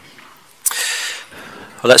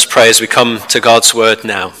Well, let's pray as we come to God's word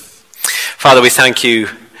now. Father, we thank you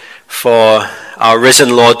for our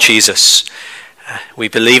risen Lord Jesus. We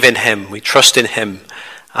believe in him. We trust in him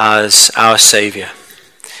as our Saviour.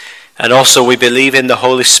 And also we believe in the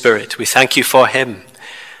Holy Spirit. We thank you for him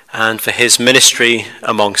and for his ministry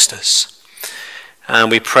amongst us.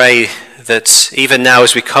 And we pray that even now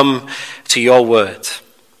as we come to your word,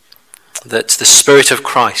 that the Spirit of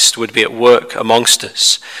Christ would be at work amongst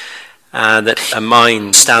us, and that our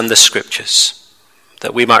minds stand the Scriptures,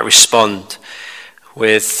 that we might respond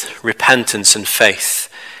with repentance and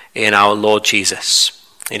faith in our Lord Jesus,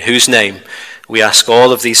 in whose name we ask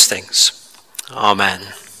all of these things. Amen.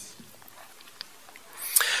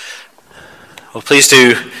 Well, please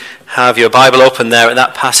do have your Bible open there at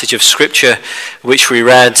that passage of Scripture which we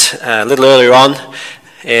read a little earlier on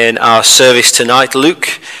in our service tonight,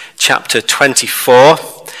 Luke chapter 24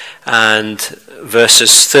 and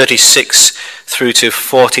verses 36 through to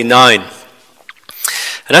 49.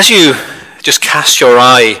 And as you just cast your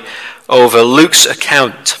eye over Luke's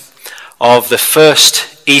account of the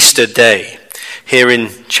first Easter day here in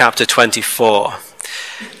chapter 24,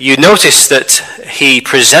 you notice that he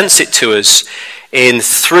presents it to us in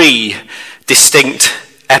three distinct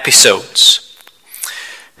episodes.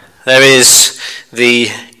 There is the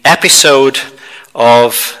episode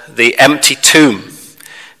of the empty tomb,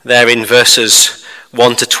 there in verses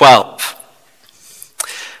 1 to 12.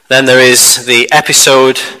 Then there is the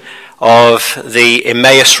episode of the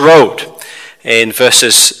Emmaus Road in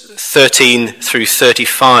verses 13 through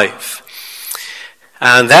 35.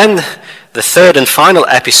 And then the third and final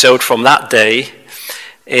episode from that day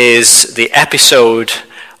is the episode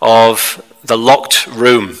of the locked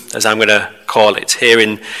room, as I'm going to call it, here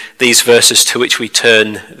in these verses to which we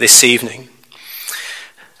turn this evening.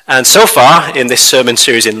 And so far in this sermon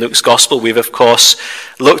series in Luke's Gospel, we've of course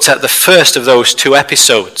looked at the first of those two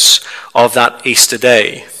episodes of that Easter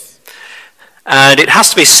day. And it has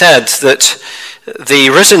to be said that the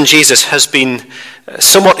risen Jesus has been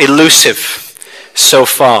somewhat elusive so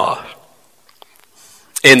far.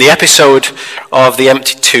 In the episode of the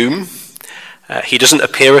empty tomb, he doesn't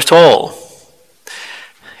appear at all.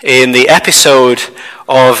 In the episode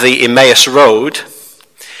of the Emmaus Road,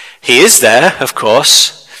 he is there, of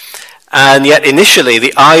course, and yet initially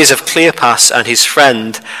the eyes of Cleopas and his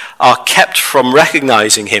friend are kept from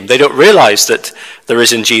recognizing him. They don't realize that the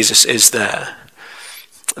risen Jesus is there.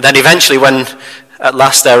 Then eventually, when at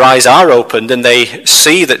last their eyes are opened and they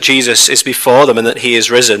see that Jesus is before them and that he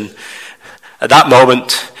is risen, at that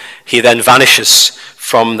moment he then vanishes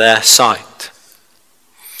from their sight.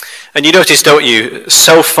 And you notice, don't you,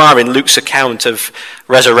 so far in Luke's account of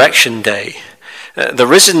Resurrection Day, the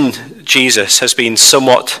risen Jesus has been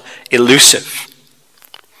somewhat elusive.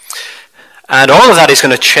 And all of that is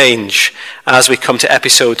going to change as we come to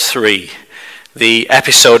episode 3, the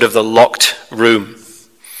episode of the locked room.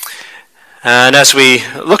 And as we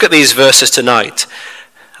look at these verses tonight,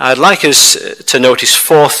 I'd like us to notice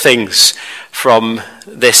 4 things from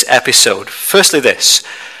this episode. Firstly this: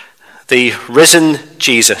 the risen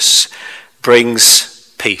Jesus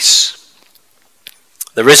brings peace.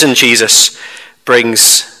 The risen Jesus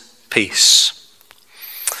brings peace.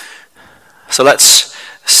 So let's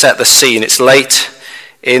set the scene. It's late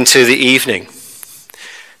into the evening.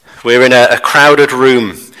 We're in a crowded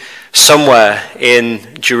room somewhere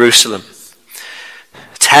in Jerusalem.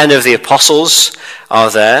 10 of the apostles are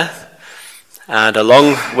there, and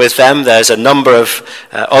along with them there's a number of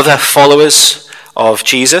other followers of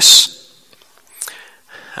Jesus.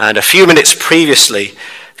 And a few minutes previously,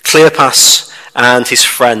 Cleopas and his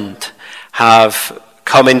friend have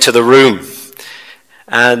come into the room.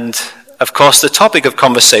 And of course the topic of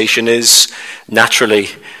conversation is naturally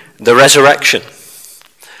the resurrection.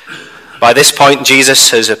 By this point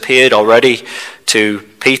Jesus has appeared already to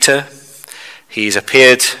Peter. He's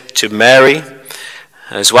appeared to Mary.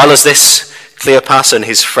 As well as this, Cleopas and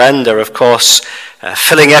his friend are of course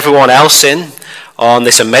filling everyone else in on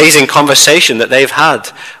this amazing conversation that they've had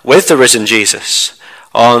with the risen Jesus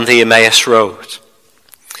on the Emmaus Road.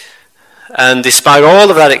 And despite all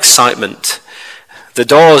of that excitement, the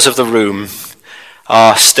doors of the room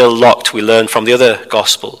are still locked, we learn from the other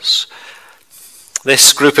Gospels.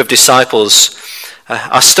 This group of disciples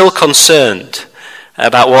are still concerned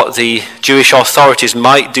about what the Jewish authorities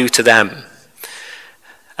might do to them.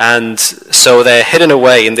 And so they're hidden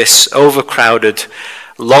away in this overcrowded,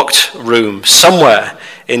 locked room somewhere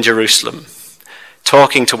in Jerusalem,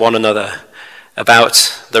 talking to one another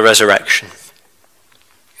about the resurrection.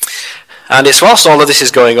 And it's whilst all of this is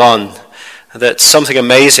going on that something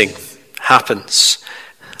amazing happens.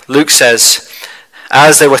 Luke says,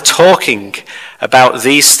 as they were talking about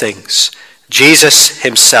these things, Jesus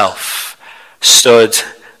himself stood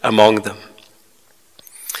among them.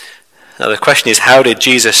 Now the question is, how did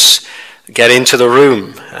Jesus get into the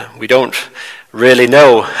room? We don't really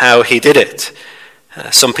know how he did it.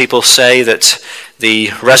 Some people say that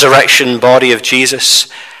the resurrection body of Jesus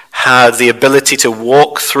had the ability to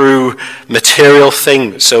walk through material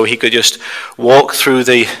things, so he could just walk through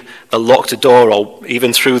the locked door or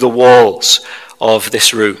even through the walls of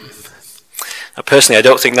this room. Now, personally, I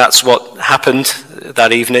don't think that's what happened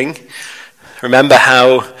that evening. Remember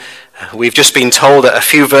how we've just been told that a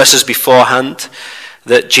few verses beforehand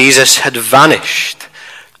that Jesus had vanished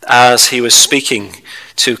as he was speaking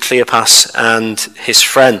to Cleopas and his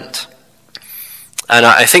friend. And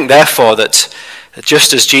I think, therefore, that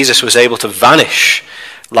just as Jesus was able to vanish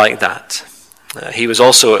like that, he was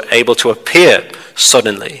also able to appear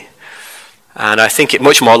suddenly. And I think it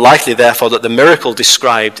much more likely, therefore, that the miracle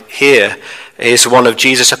described here is one of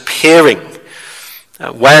Jesus appearing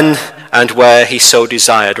when and where he so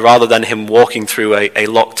desired, rather than him walking through a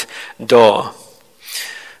locked door.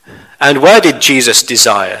 And where did Jesus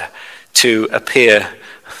desire to appear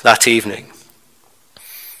that evening?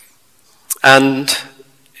 And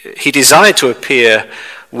he desired to appear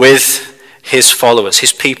with his followers,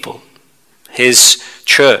 his people, his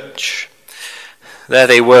church. There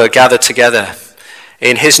they were, gathered together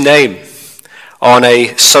in his name on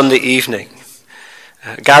a Sunday evening,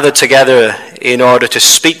 gathered together in order to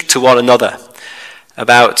speak to one another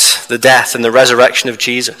about the death and the resurrection of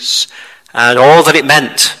Jesus and all that it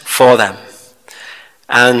meant for them.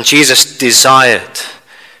 And Jesus desired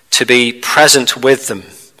to be present with them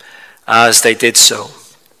as they did so.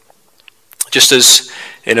 Just as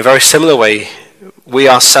in a very similar way, we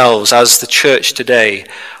ourselves as the church today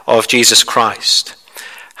of Jesus Christ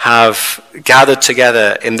have gathered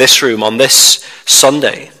together in this room on this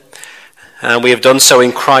Sunday. And we have done so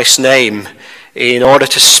in Christ's name in order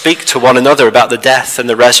to speak to one another about the death and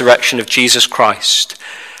the resurrection of Jesus Christ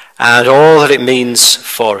and all that it means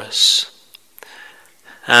for us.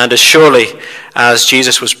 And as surely as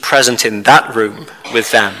Jesus was present in that room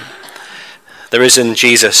with them, the risen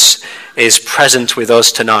Jesus is present with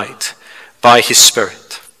us tonight by his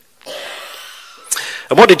Spirit.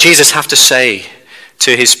 And what did Jesus have to say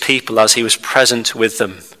to his people as he was present with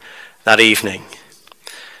them that evening?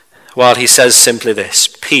 Well, he says simply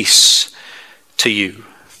this: peace to you.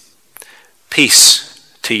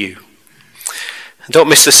 Peace to you. And don't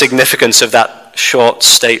miss the significance of that short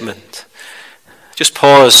statement. Just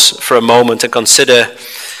pause for a moment and consider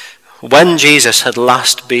when Jesus had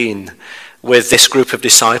last been with this group of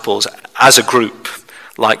disciples as a group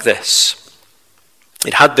like this.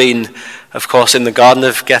 It had been, of course, in the Garden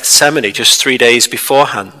of Gethsemane just 3 days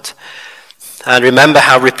beforehand. And remember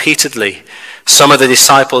how repeatedly some of the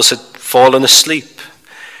disciples had fallen asleep,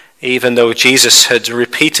 even though Jesus had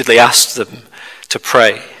repeatedly asked them to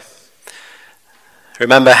pray.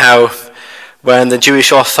 Remember how when the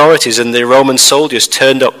Jewish authorities and the Roman soldiers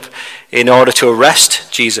turned up in order to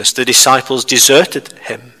arrest Jesus, the disciples deserted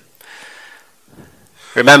him.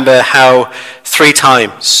 Remember how 3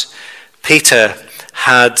 times Peter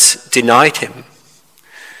had denied him.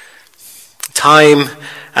 Time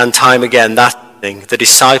and time again that evening, the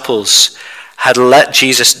disciples had let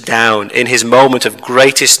Jesus down in his moment of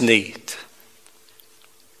greatest need.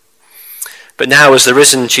 But now, as the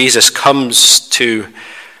risen Jesus comes to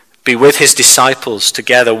be with his disciples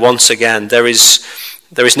together once again, there is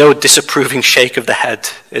no disapproving shake of the head,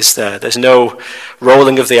 is there? There's no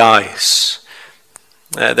rolling of the eyes.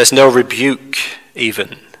 There's no rebuke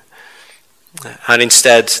even. And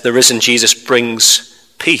instead, the risen Jesus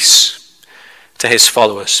brings peace to his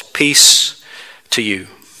followers. Peace to you.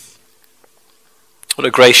 What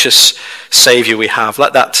a gracious Saviour we have.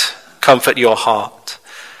 Let that comfort your heart,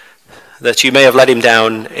 that you may have let him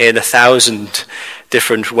down in 1,000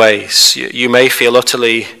 different ways. You may feel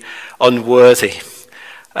utterly unworthy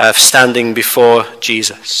of standing before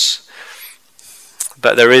Jesus.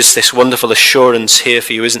 But there is this wonderful assurance here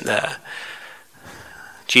for you, isn't there?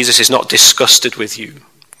 Jesus is not disgusted with you.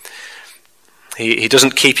 He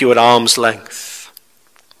doesn't keep you at arm's length.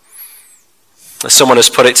 As someone has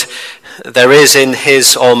put it, there is in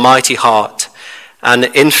his almighty heart an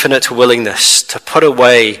infinite willingness to put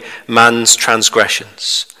away man's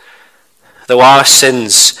transgressions. Though our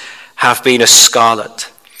sins have been as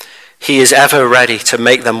scarlet, he is ever ready to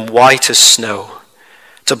make them white as snow,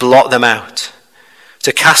 to blot them out,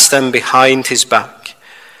 to cast them behind his back,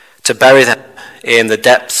 to bury them in the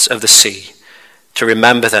depths of the sea, to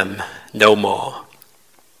remember them no more.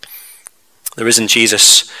 The risen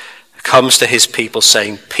Jesus comes to his people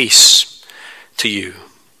saying, peace to you.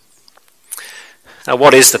 Now,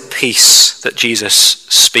 what is the peace that Jesus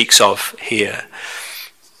speaks of here?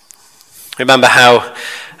 Remember how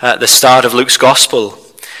at the start of Luke's gospel,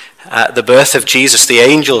 at the birth of Jesus, the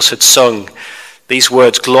angels had sung these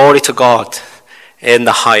words, "Glory to God in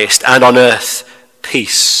the highest, and on earth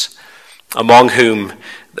peace among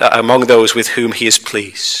those with whom he is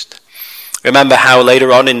pleased." Remember how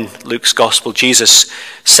later on in Luke's gospel, Jesus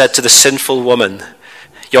said to the sinful woman,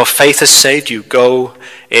 "Your faith has saved you, go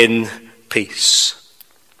in peace."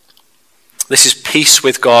 This is peace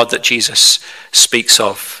with God that Jesus speaks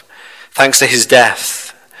of. Thanks to his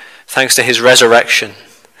death, thanks to his resurrection,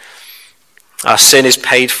 our sin is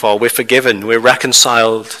paid for, we're forgiven, we're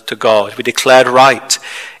reconciled to God, we're declared right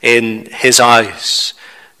in his eyes,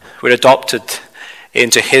 we're adopted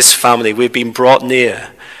into his family, we've been brought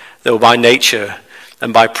near, though by nature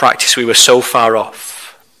and by practice we were so far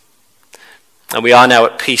off. And we are now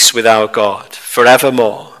at peace with our God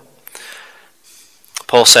forevermore.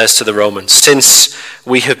 Paul says to the Romans, since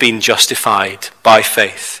we have been justified by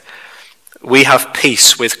faith, we have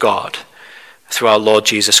peace with God through our Lord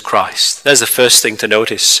Jesus Christ. There's the first thing to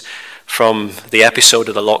notice from the episode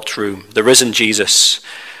of the locked room. The risen Jesus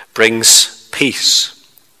brings peace.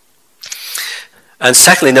 And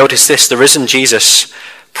secondly, notice this, the risen Jesus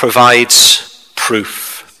provides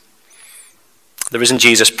proof. The risen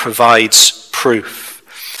Jesus provides proof.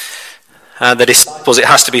 And the disciples, it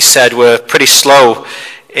has to be said, were pretty slow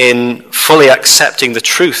in fully accepting the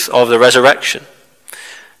truth of the resurrection,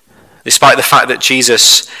 despite the fact that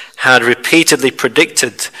Jesus had repeatedly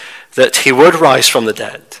predicted that he would rise from the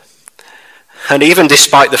dead. And even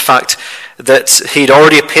despite the fact that he'd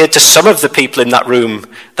already appeared to some of the people in that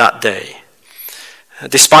room that day.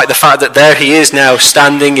 Despite the fact that there he is now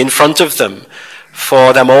standing in front of them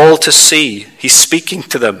for them all to see. He's speaking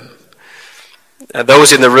to them.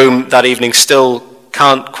 Those in the room that evening still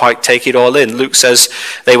can't quite take it all in. Luke says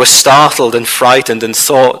they were startled and frightened and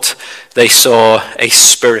thought they saw a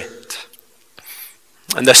spirit.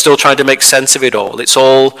 And they're still trying to make sense of it all. It's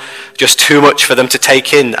all just too much for them to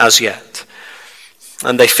take in as yet.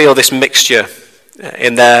 And they feel this mixture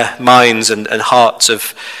in their minds and hearts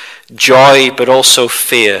of joy, but also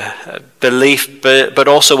fear, belief, but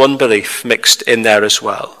also unbelief mixed in there as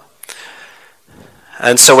well.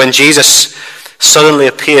 And so when Jesus suddenly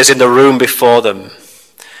appears in the room before them,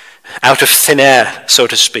 out of thin air, so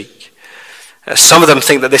to speak, some of them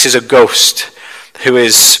think that this is a ghost who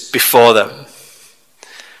is before them.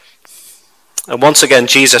 And once again,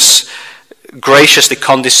 Jesus graciously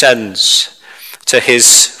condescends to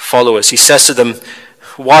his followers. He says to them,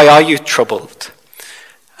 "Why are you troubled?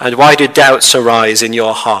 And why do doubts arise in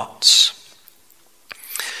your hearts?"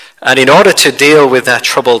 And in order to deal with their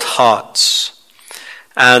troubled hearts,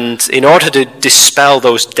 and in order to dispel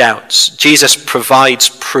those doubts, Jesus provides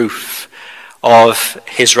proof of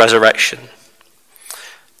his resurrection.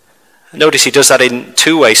 Notice he does that in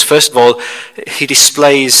two ways. First of all, he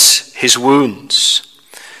displays his wounds.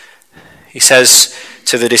 He says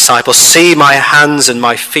to the disciples, "See my hands and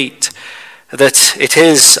my feet, that it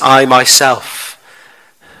is I myself.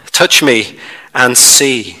 Touch me and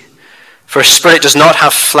see. For a spirit does not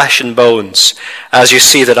have flesh and bones, as you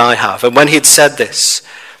see that I have." And when he had said this,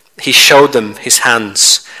 he showed them his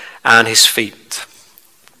hands and his feet.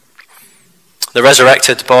 The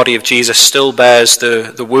resurrected body of Jesus still bears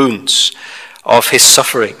the wounds of his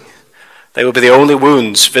suffering. They will be the only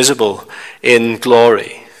wounds visible in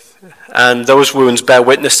glory. And those wounds bear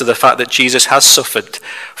witness to the fact that Jesus has suffered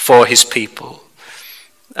for his people.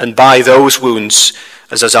 And by those wounds,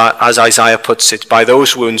 as Isaiah puts it, by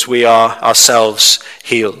those wounds we are ourselves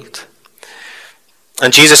healed.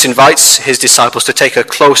 And Jesus invites his disciples to take a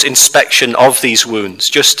close inspection of these wounds,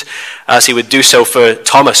 just as he would do so for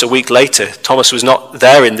Thomas a week later. Thomas was not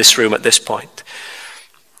there in this room at this point.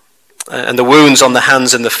 And the wounds on the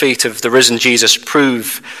hands and the feet of the risen Jesus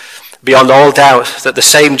prove beyond all doubt that the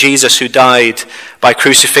same Jesus who died by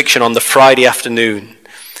crucifixion on the Friday afternoon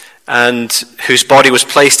and whose body was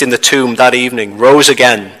placed in the tomb that evening rose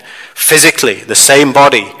again, physically, the same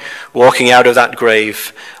body walking out of that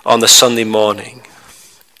grave on the Sunday morning.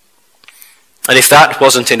 And if that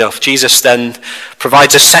wasn't enough, Jesus then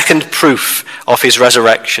provides a second proof of his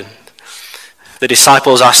resurrection. The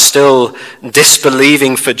disciples are still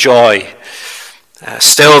disbelieving for joy.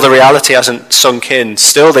 Still the reality hasn't sunk in.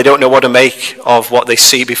 Still they don't know what to make of what they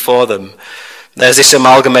see before them. There's this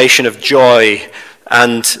amalgamation of joy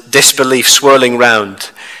and disbelief swirling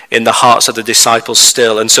round in the hearts of the disciples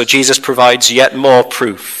still. And so Jesus provides yet more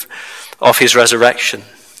proof of his resurrection.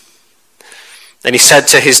 Then he said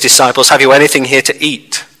to his disciples, "Have you anything here to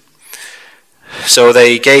eat?" So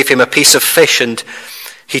they gave him a piece of fish, and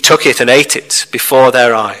he took it and ate it before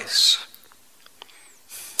their eyes.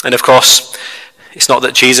 And of course, it's not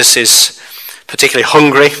that Jesus is particularly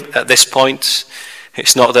hungry at this point.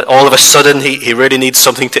 It's not that all of a sudden he really needs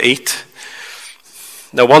something to eat.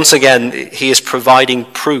 No, once again, he is providing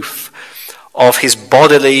proof of his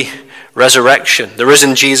bodily resurrection. The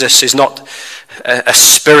risen Jesus is not a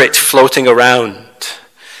spirit floating around.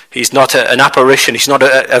 He's not an apparition. He's not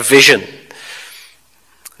a vision.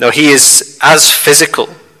 No, he is as physical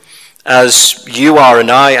as you are and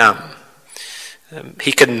I am.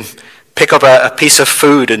 He can pick up a piece of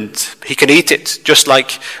food and he can eat it just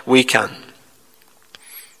like we can.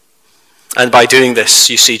 And by doing this,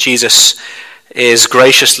 you see, Jesus is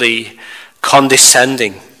graciously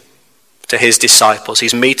condescending to his disciples.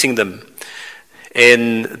 He's meeting them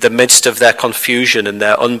in the midst of their confusion and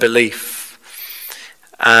their unbelief.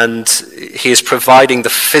 And he is providing the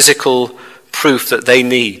physical proof that they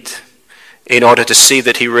need in order to see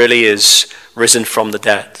that he really is risen from the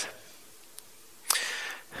dead.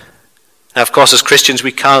 Now, of course, as Christians,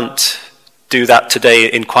 we can't do that today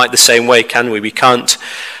in quite the same way, can we? We can't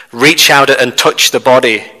reach out and touch the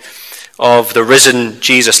body of the risen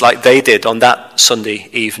Jesus like they did on that Sunday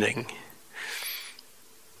evening.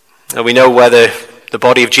 Now, we know where the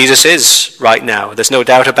body of Jesus is right now. There's no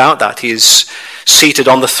doubt about that. He is seated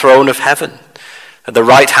on the throne of heaven at the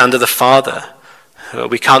right hand of the Father.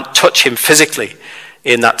 We can't touch him physically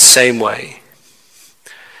in that same way.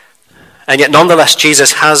 And yet, nonetheless,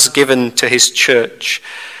 Jesus has given to his church,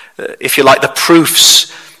 if you like, the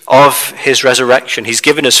proofs of his resurrection. He's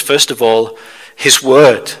given us, first of all, his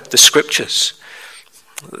word, the scriptures,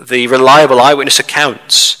 the reliable eyewitness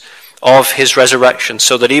accounts of his resurrection,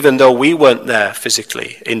 so that even though we weren't there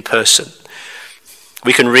physically in person,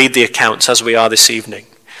 we can read the accounts as we are this evening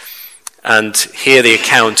and hear the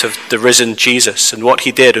account of the risen Jesus and what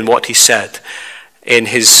he did and what he said in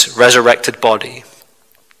his resurrected body.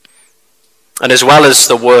 And as well as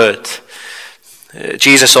the word,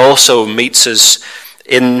 Jesus also meets us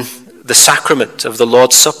in the sacrament of the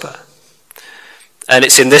Lord's Supper. And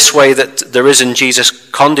it's in this way that the risen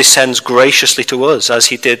Jesus condescends graciously to us, as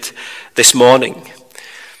he did this morning.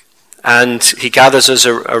 And he gathers us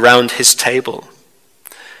around his table.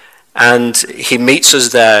 And he meets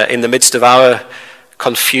us there in the midst of our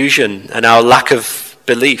confusion and our lack of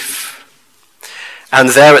belief. And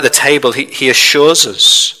there at the table, he assures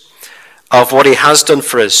us of what he has done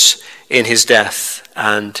for us in his death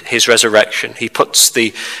and his resurrection. He puts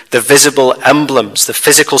the visible emblems, the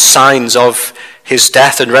physical signs of his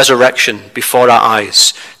death and resurrection before our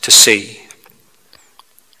eyes to see.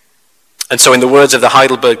 And so in the words of the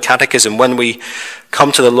Heidelberg Catechism, when we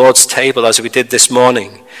come to the Lord's table as we did this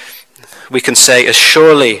morning, we can say, as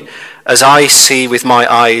surely as I see with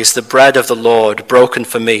my eyes the bread of the Lord broken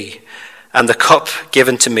for me and the cup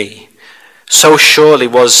given to me, so surely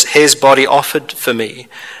was his body offered for me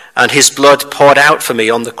and his blood poured out for me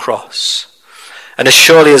on the cross. And as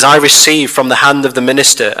surely as I receive from the hand of the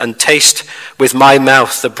minister and taste with my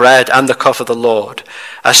mouth the bread and the cup of the Lord,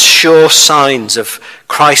 as sure signs of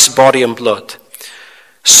Christ's body and blood,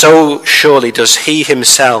 so surely does he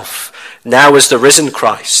himself, now as the risen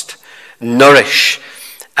Christ, nourish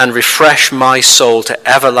and refresh my soul to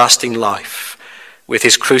everlasting life with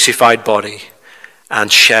his crucified body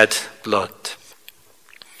and shed blood.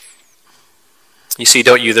 You see,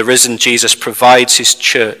 don't you, the risen Jesus provides his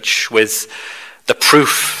church with the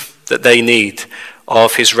proof that they need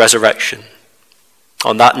of his resurrection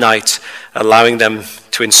on that night, allowing them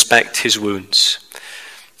to inspect his wounds.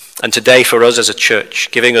 And today for us as a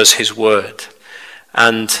church, giving us his word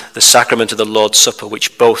and the sacrament of the Lord's Supper,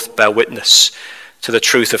 which both bear witness to the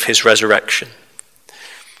truth of his resurrection.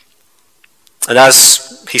 And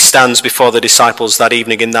as he stands before the disciples that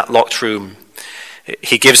evening in that locked room,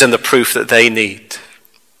 he gives them the proof that they need,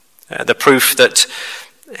 the proof that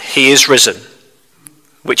he is risen,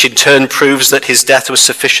 which in turn proves that his death was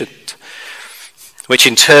sufficient, which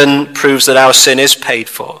in turn proves that our sin is paid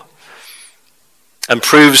for, and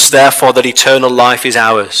proves therefore that eternal life is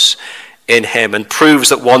ours in him, and proves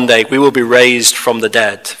that one day we will be raised from the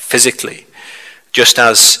dead physically, just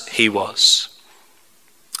as he was.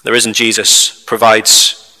 The risen Jesus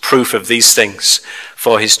provides proof of these things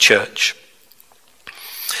for his church.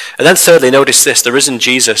 And then thirdly, notice this, the risen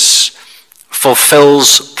Jesus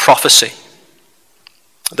fulfills prophecy.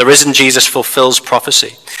 The risen Jesus fulfills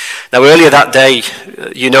prophecy. Now earlier that day,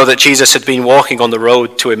 you know that Jesus had been walking on the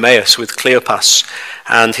road to Emmaus with Cleopas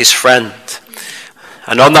and his friend.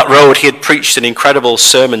 And on that road he had preached an incredible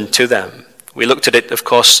sermon to them. We looked at it, of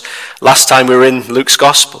course, last time we were in Luke's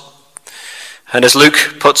Gospel. And as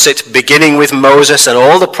Luke puts it, beginning with Moses and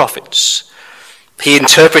all the prophets, He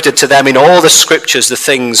interpreted to them in all the scriptures the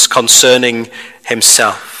things concerning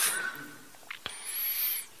himself.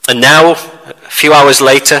 And now, a few hours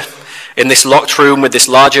later, in this locked room with this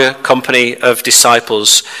larger company of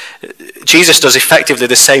disciples, Jesus does effectively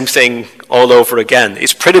the same thing all over again.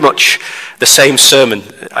 It's pretty much the same sermon,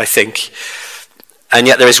 I think. And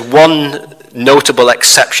yet there is one notable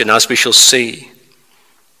exception, as we shall see.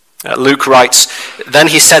 Luke writes, "Then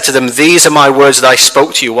he said to them, 'These are my words that I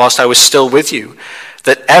spoke to you whilst I was still with you,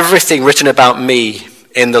 that everything written about me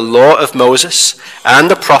in the law of Moses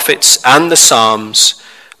and the prophets and the Psalms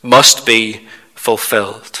must be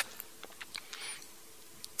fulfilled.'"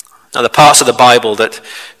 Now, the parts of the Bible that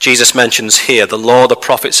Jesus mentions here, the law, the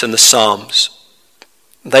prophets, and the Psalms,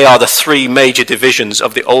 they are the three major divisions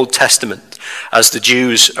of the Old Testament as the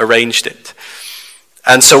Jews arranged it.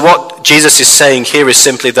 And so what Jesus is saying here is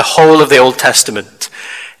simply the whole of the Old Testament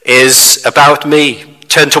is about me.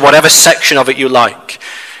 Turn to whatever section of it you like.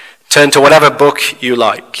 Turn to whatever book you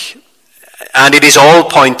like. And it is all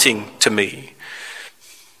pointing to me.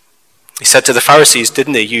 He said to the Pharisees,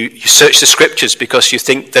 didn't he? You search the scriptures because you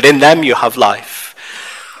think that in them you have life.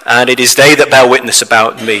 And it is they that bear witness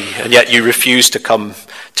about me, and yet you refuse to come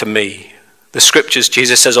to me. The scriptures,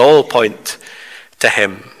 Jesus says, all point to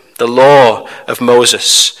him. The law of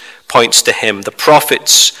Moses points to him. The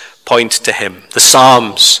prophets point to him. The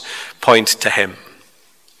Psalms point to him.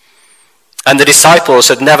 And the disciples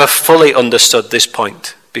had never fully understood this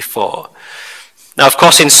point before. Now, of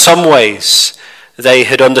course, in some ways, they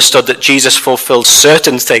had understood that Jesus fulfilled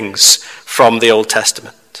certain things from the Old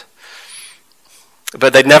Testament.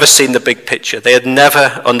 But they'd never seen the big picture. They had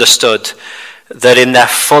never understood that in their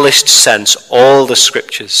fullest sense, all the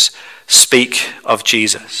scriptures speak of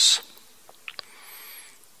Jesus.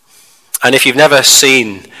 And if you've never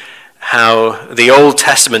seen how the Old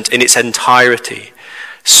Testament in its entirety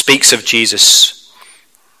speaks of Jesus,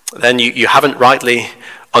 then you haven't rightly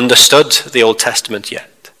understood the Old Testament yet.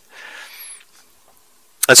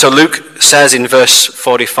 And so Luke says in verse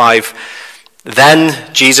 45,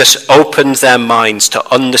 "Then Jesus opened their minds to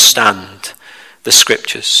understand the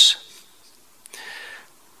scriptures."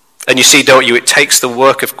 And you see, don't you, it takes the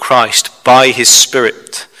work of Christ by his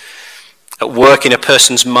Spirit at work in a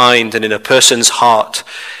person's mind and in a person's heart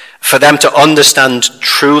for them to understand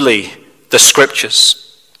truly the scriptures,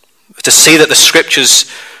 to see that the scriptures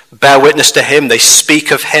bear witness to him, they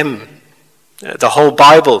speak of him. The whole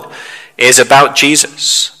Bible is about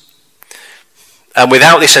Jesus. And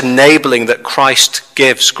without this enabling that Christ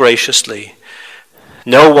gives graciously,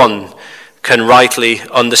 no one can rightly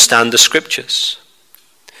understand the scriptures.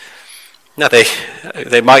 Now,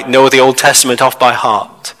 they might know the Old Testament off by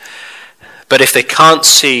heart, but if they can't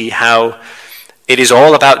see how it is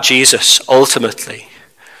all about Jesus ultimately,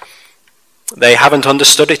 they haven't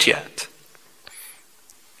understood it yet.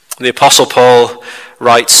 The Apostle Paul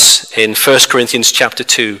writes in 1 Corinthians chapter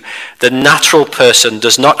 2, "The natural person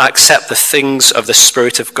does not accept the things of the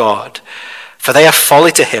Spirit of God, for they are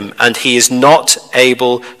folly to him, and he is not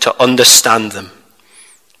able to understand them,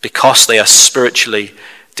 because they are spiritually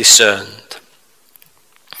discerned."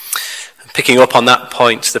 Picking up on that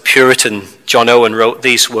point, the Puritan John Owen wrote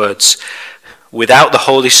these words, "Without the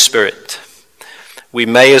Holy Spirit, we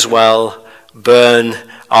may as well burn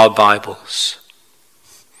our Bibles."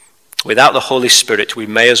 Without the Holy Spirit, we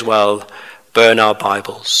may as well burn our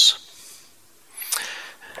Bibles.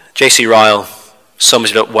 J.C. Ryle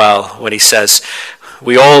sums it up well when he says,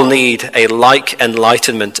 "We all need a like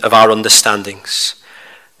enlightenment of our understandings.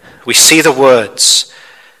 We see the words,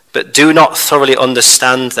 but do not thoroughly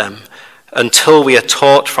understand them until we are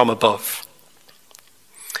taught from above.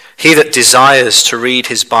 He that desires to read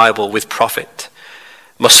his Bible with profit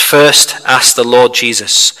must first ask the Lord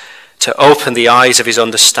Jesus to open the eyes of his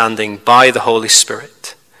understanding by the Holy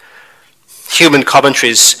Spirit. Human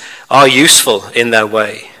commentaries are useful in their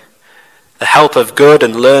way. The help of good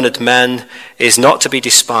and learned men is not to be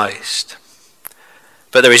despised.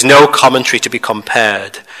 But there is no commentary to be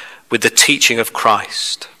compared with the teaching of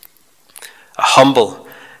Christ. A humble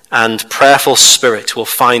and prayerful spirit will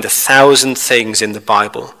find 1,000 things in the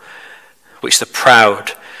Bible which the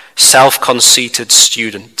proud, self-conceited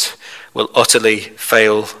student will utterly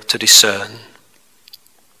fail to discern."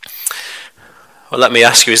 Well, let me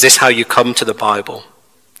ask you, is this how you come to the Bible?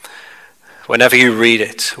 Whenever you read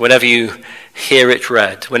it, whenever you hear it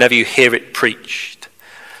read, whenever you hear it preached,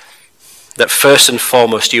 that first and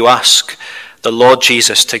foremost you ask the Lord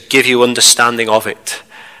Jesus to give you understanding of it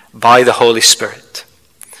by the Holy Spirit.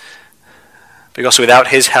 Because without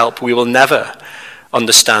his help, we will never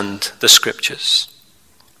understand the scriptures.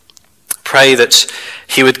 Pray that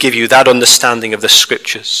he would give you that understanding of the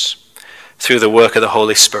scriptures through the work of the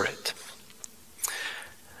Holy Spirit.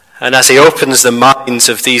 And as he opens the minds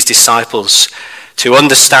of these disciples to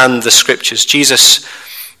understand the scriptures, Jesus,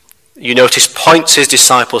 you notice, points his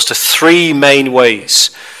disciples to three main ways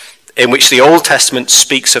in which the Old Testament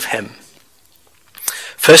speaks of him.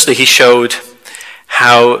 Firstly, he showed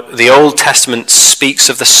how the Old Testament speaks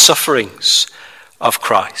of the sufferings of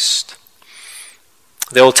Christ.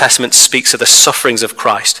 The Old Testament speaks of the sufferings of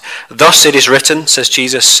Christ. Thus it is written, says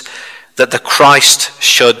Jesus, that the Christ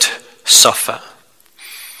should suffer.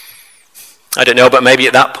 I don't know, but maybe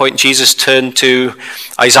at that point Jesus turned to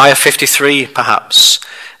Isaiah 53 perhaps,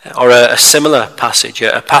 or a similar passage,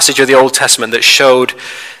 a passage of the Old Testament that showed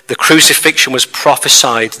the crucifixion was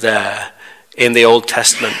prophesied there in the Old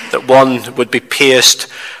Testament, that one would be pierced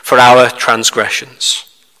for our transgressions.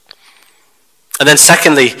 And then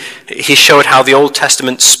secondly, he showed how the Old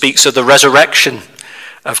Testament speaks of the resurrection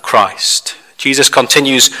of Christ. Jesus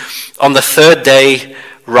continues, on the third day,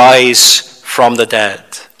 rise from the dead.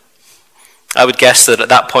 I would guess that at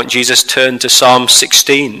that point Jesus turned to Psalm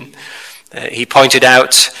 16. He pointed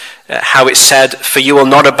out how it said, for you will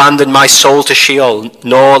not abandon my soul to Sheol,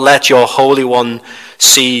 nor let your Holy One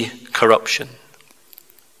see corruption.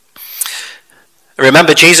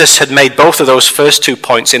 Remember, Jesus had made both of those first 2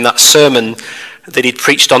 points in that sermon that he'd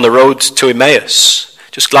preached on the road to Emmaus.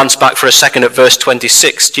 Just glance back for a second at verse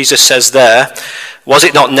 26. Jesus says there, was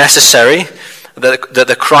it not necessary that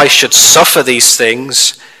the Christ should suffer these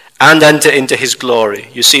things and enter into his glory?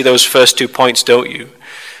 You see those first 2 points, don't you?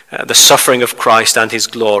 The suffering of Christ and his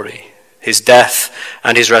glory, his death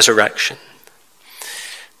and his resurrection.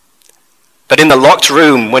 But in the locked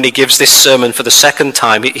room, when he gives this sermon for the second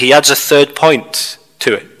time, he adds a third point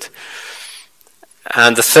to it.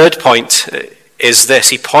 And the third point is this.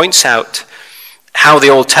 He points out how the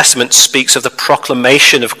Old Testament speaks of the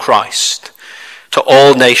proclamation of Christ to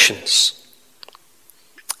all nations.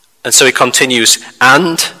 And so he continues,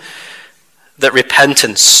 and that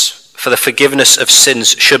repentance for the forgiveness of sins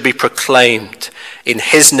should be proclaimed in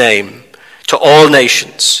his name to all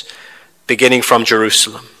nations, beginning from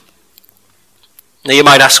Jerusalem. Now you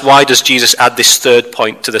might ask, why does Jesus add this third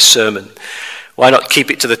point to the sermon? Why not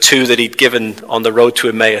keep it to the 2 that he'd given on the road to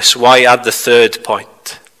Emmaus? Why add the third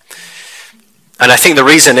point? And I think the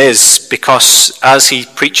reason is because as he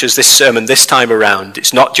preaches this sermon this time around,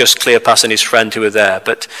 it's not just Cleopas and his friend who are there,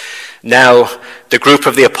 but now the group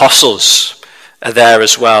of the apostles are there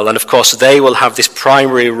as well. And of course, they will have this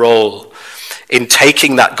primary role in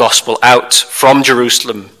taking that gospel out from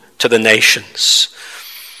Jerusalem to the nations.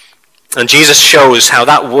 And Jesus shows how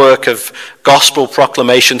that work of gospel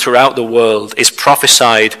proclamation throughout the world is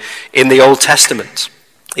prophesied in the Old Testament,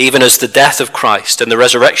 even as the death of Christ and the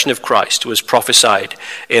resurrection of Christ was prophesied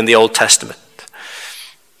in the Old Testament.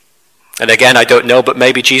 And again, I don't know, but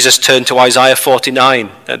maybe Jesus turned to Isaiah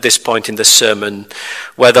 49 at this point in the sermon,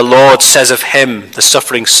 where the Lord says of him, the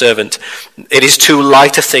suffering servant, it is too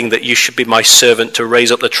light a thing that you should be my servant to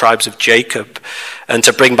raise up the tribes of Jacob and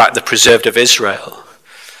to bring back the preserved of Israel.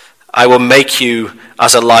 I will make you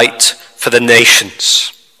as a light for the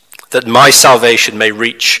nations, that my salvation may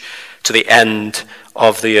reach to the end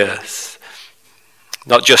of the earth.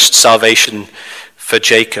 Not just salvation for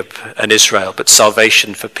Jacob and Israel, but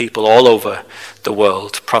salvation for people all over the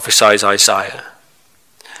world, prophesies Isaiah.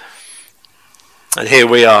 And here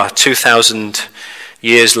we are, 2,000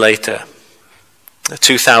 years later,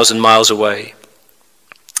 2,000 miles away,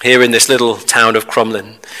 here in this little town of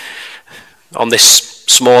Crumlin, on this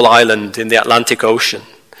small island in the Atlantic Ocean.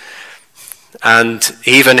 And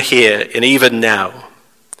even here, and even now,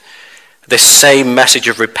 this same message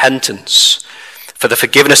of repentance for the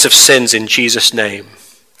forgiveness of sins in Jesus' name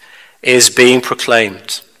is being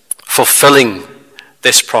proclaimed, fulfilling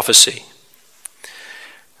this prophecy.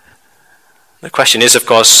 The question is, of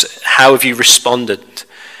course, how have you responded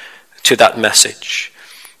to that message?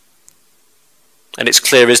 And it's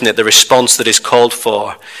clear, isn't it? The response that is called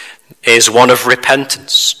for is one of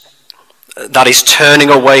repentance. That is turning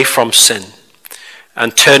away from sin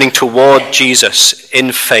and turning toward Jesus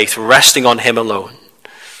in faith, resting on him alone,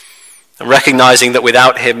 and recognizing that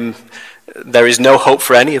without him there is no hope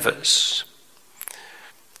for any of us.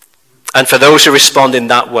 And for those who respond in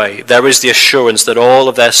that way, there is the assurance that all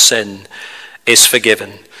of their sin is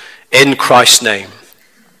forgiven in Christ's name.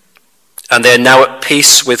 And they're now at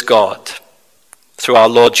peace with God through our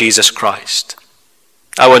Lord Jesus Christ.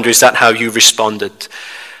 I wonder, is that how you responded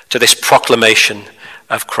to this proclamation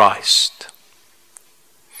of Christ?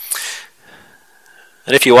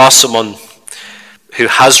 And if you are someone who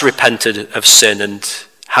has repented of sin and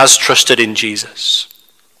has trusted in Jesus,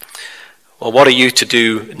 well, what are you to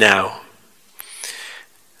do now?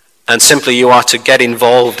 And simply you are to get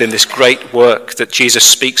involved in this great work that Jesus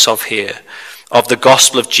speaks of here, of the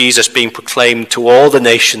gospel of Jesus being proclaimed to all the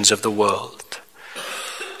nations of the world.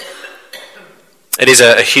 It is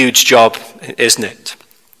a huge job, isn't it?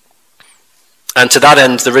 And to that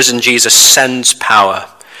end, the risen Jesus sends power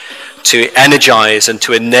to energize and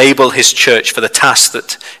to enable his church for the task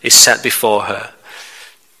that is set before her.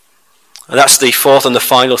 And that's the fourth and the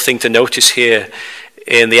final thing to notice here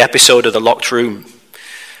in the episode of the locked room,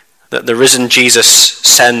 that the risen Jesus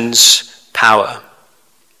sends power.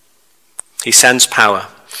 He sends power.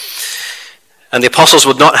 And the apostles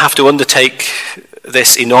would not have to undertake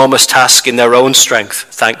this enormous task in their own strength,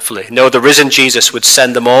 thankfully. No, the risen Jesus would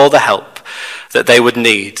send them all the help that they would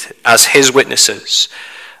need as his witnesses,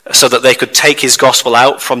 so that they could take his gospel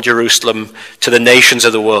out from Jerusalem to the nations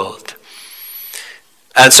of the world.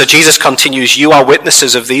 And so Jesus continues, you are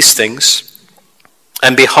witnesses of these things,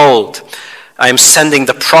 and behold, I am sending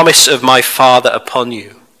the promise of my Father upon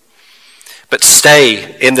you. But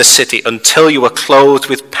stay in the city until you are clothed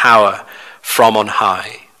with power from on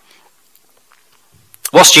high.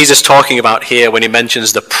 What's Jesus talking about here when he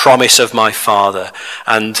mentions the promise of my Father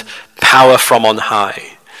and power from on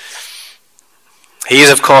high? He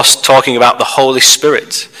is, of course, talking about the Holy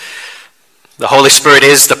Spirit. The Holy Spirit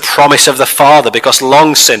is the promise of the Father, because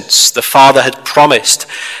long since the Father had promised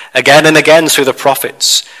again and again through the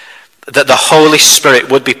prophets that the Holy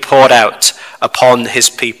Spirit would be poured out upon his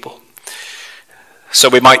people. So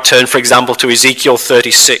we might turn, for example, to Ezekiel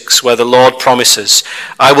 36, where the Lord promises,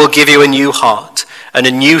 I will give you a new heart, and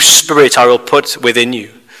a new spirit I will put within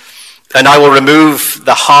you. And I will remove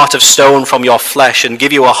the heart of stone from your flesh and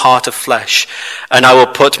give you a heart of flesh. And I will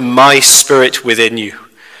put my spirit within you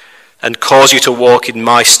and cause you to walk in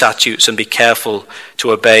my statutes and be careful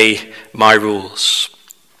to obey my rules.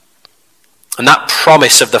 And that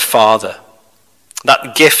promise of the Father,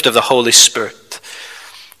 that gift of the Holy Spirit,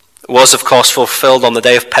 was of course fulfilled on the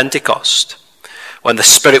day of Pentecost, when the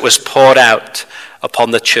Spirit was poured out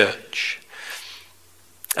upon the church.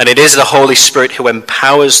 And it is the Holy Spirit who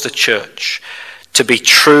empowers the church to be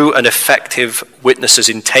true and effective witnesses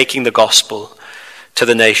in taking the gospel to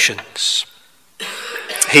the nations.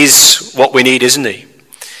 He's what we need, isn't he?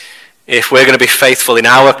 If we're going to be faithful in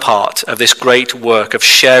our part of this great work of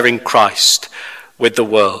sharing Christ with the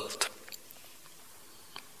world.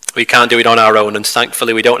 We can't do it on our own, and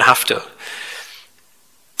thankfully we don't have to.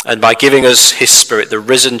 And by giving us his Spirit, the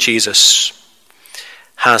risen Jesus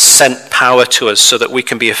has sent power to us so that we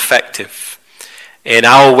can be effective in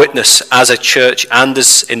our witness as a church and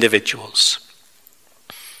as individuals.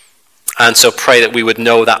 And so pray that we would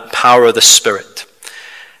know that power of the Spirit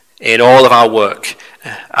in all of our work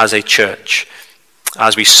as a church,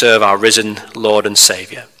 as we serve our risen Lord and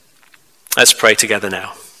Saviour. Let's pray together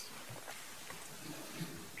now.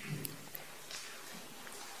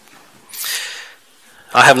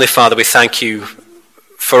 Our Heavenly Father, we thank you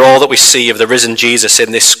for all that we see of the risen Jesus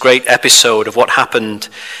in this great episode of what happened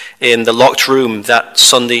in the locked room that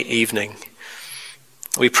Sunday evening.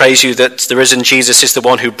 We praise you that the risen Jesus is the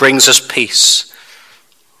one who brings us peace.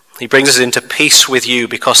 He brings us into peace with you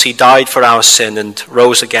because he died for our sin and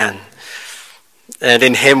rose again. And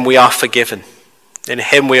in him we are forgiven. In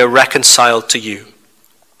him we are reconciled to you.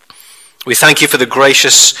 We thank you for the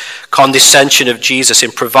gracious condescension of Jesus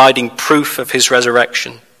in providing proof of his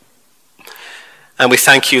resurrection. And we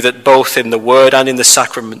thank you that both in the word and in the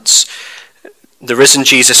sacraments, the risen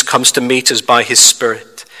Jesus comes to meet us by his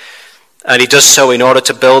Spirit. And he does so in order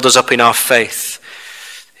to build us up in our faith.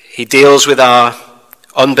 He deals with our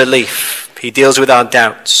unbelief. He deals with our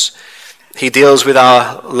doubts. He deals with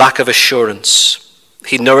our lack of assurance.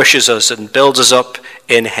 He nourishes us and builds us up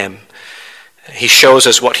in him. He shows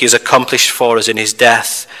us what he has accomplished for us in his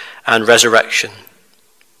death and resurrection.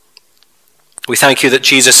 We thank you that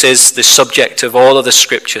Jesus is the subject of all of the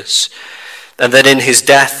scriptures, and that in his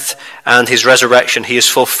death and his resurrection he has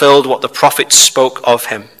fulfilled what the prophets spoke of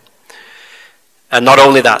him. And not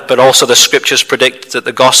only that, but also the scriptures predict that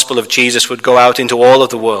the gospel of Jesus would go out into all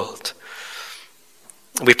of the world.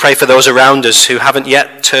 We pray for those around us who haven't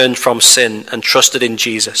yet turned from sin and trusted in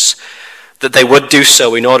Jesus, that they would do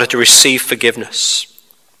so in order to receive forgiveness.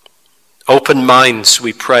 Open minds,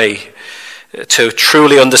 we pray, to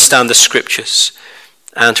truly understand the scriptures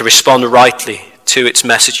and to respond rightly to its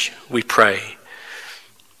message, we pray.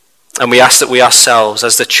 And we ask that we ourselves,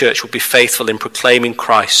 as the church, will be faithful in proclaiming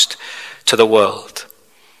Christ to the world.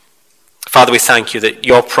 Father, we thank you that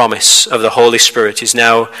your promise of the Holy Spirit is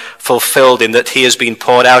now fulfilled in that he has been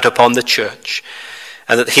poured out upon the church,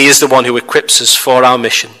 and that he is the one who equips us for our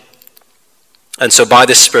mission. And so by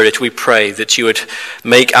the Spirit we pray that you would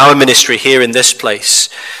make our ministry here in this place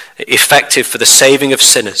effective for the saving of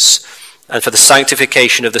sinners and for the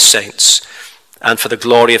sanctification of the saints and for the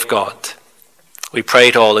glory of God. We pray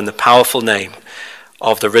it all in the powerful name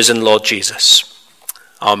of the risen Lord Jesus.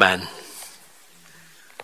 Amen.